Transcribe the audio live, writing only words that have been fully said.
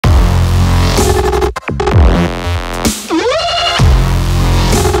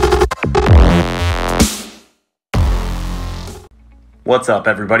What's up,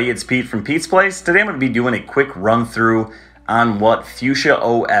 everybody? It's Pete from Pete's Place. Today I'm going to be doing a quick run through on what Fuchsia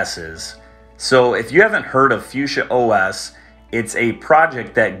OS is. So if you haven't heard of Fuchsia OS, it's a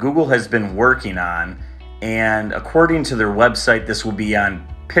project that Google has been working on, and according to their website, this will be on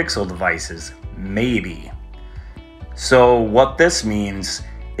Pixel devices, maybe. So what this means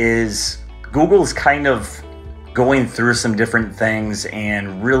is Google's kind of going through some different things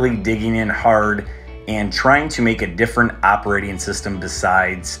and really digging in hard and trying to make a different operating system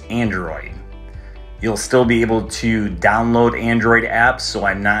besides Android. You'll still be able to download Android apps, so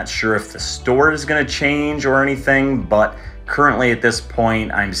I'm not sure if the store is going to change or anything, but currently at this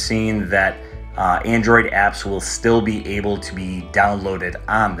point I'm seeing that Android apps will still be able to be downloaded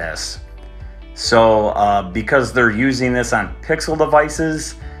on this. So because they're using this on Pixel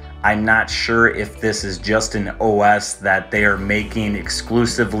devices, I'm not sure if this is just an OS that they are making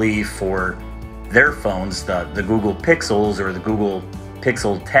exclusively for their phones, the Google Pixels or the Google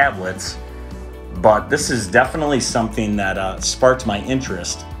Pixel tablets, but this is definitely something that sparked my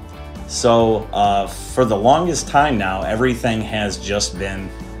interest. So for the longest time now, everything has just been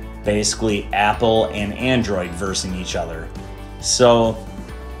basically Apple and Android versing each other. So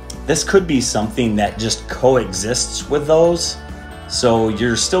this could be something that just coexists with those. So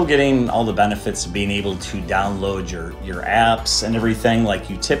you're still getting all the benefits of being able to download your apps and everything like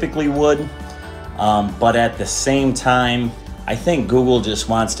you typically would. But at the same time, I think Google just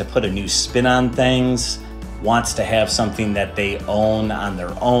wants to put a new spin on things, wants to have something that they own on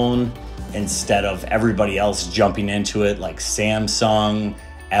their own instead of everybody else jumping into it like Samsung,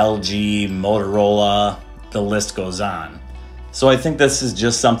 LG, Motorola, the list goes on. So I think this is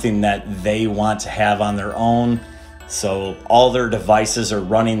just something that they want to have on their own. So all their devices are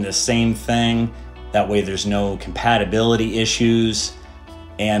running the same thing. That way there's no compatibility issues.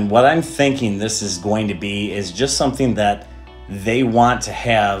 And what I'm thinking this is going to be is just something that they want to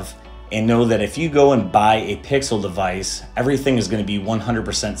have and know that if you go and buy a Pixel device, everything is going to be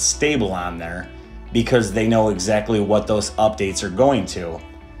 100% stable on there because they know exactly what those updates are going to.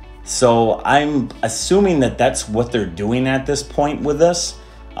 So I'm assuming that that's what they're doing at this point with this.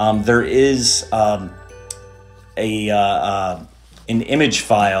 There is an image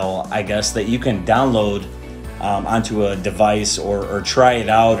file, I guess, that you can download onto a device or try it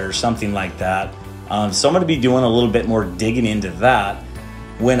out or something like that. So I'm going to be doing a little bit more digging into that.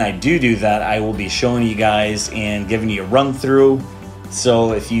 When I do that, I will be showing you guys and giving you a run through.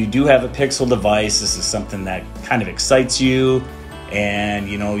 So if you do have a Pixel device, this is something that kind of excites you and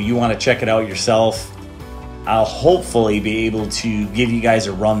you want to check it out yourself, I'll hopefully be able to give you guys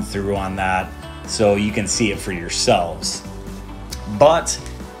a run through on that so you can see it for yourselves. But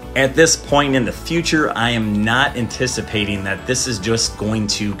at this point in the future, I am not anticipating that this is just going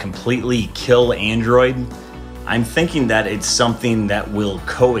to completely kill Android. I'm thinking that it's something that will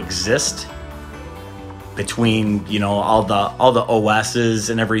coexist between, all the OSs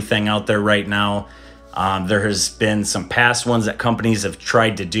and everything out there right now. There has been some past ones that companies have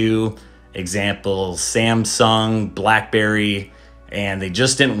tried to do. Example, Samsung, BlackBerry, and they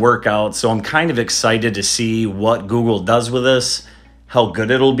just didn't work out. So I'm kind of excited to see what Google does with this, how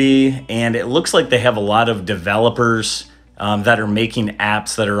good it'll be, and it looks like they have a lot of developers that are making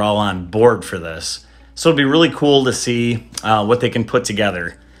apps that are all on board for this. So it'll be really cool to see what they can put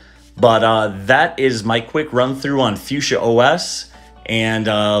together. But that is my quick run through on Fuchsia OS. And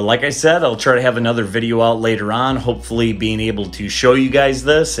like I said, I'll try to have another video out later on, hopefully being able to show you guys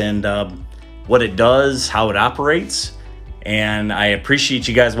this and what it does, how it operates. And I appreciate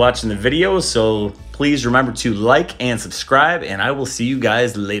you guys watching the video, so please remember to like and subscribe, and I will see you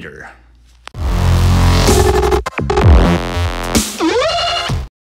guys later.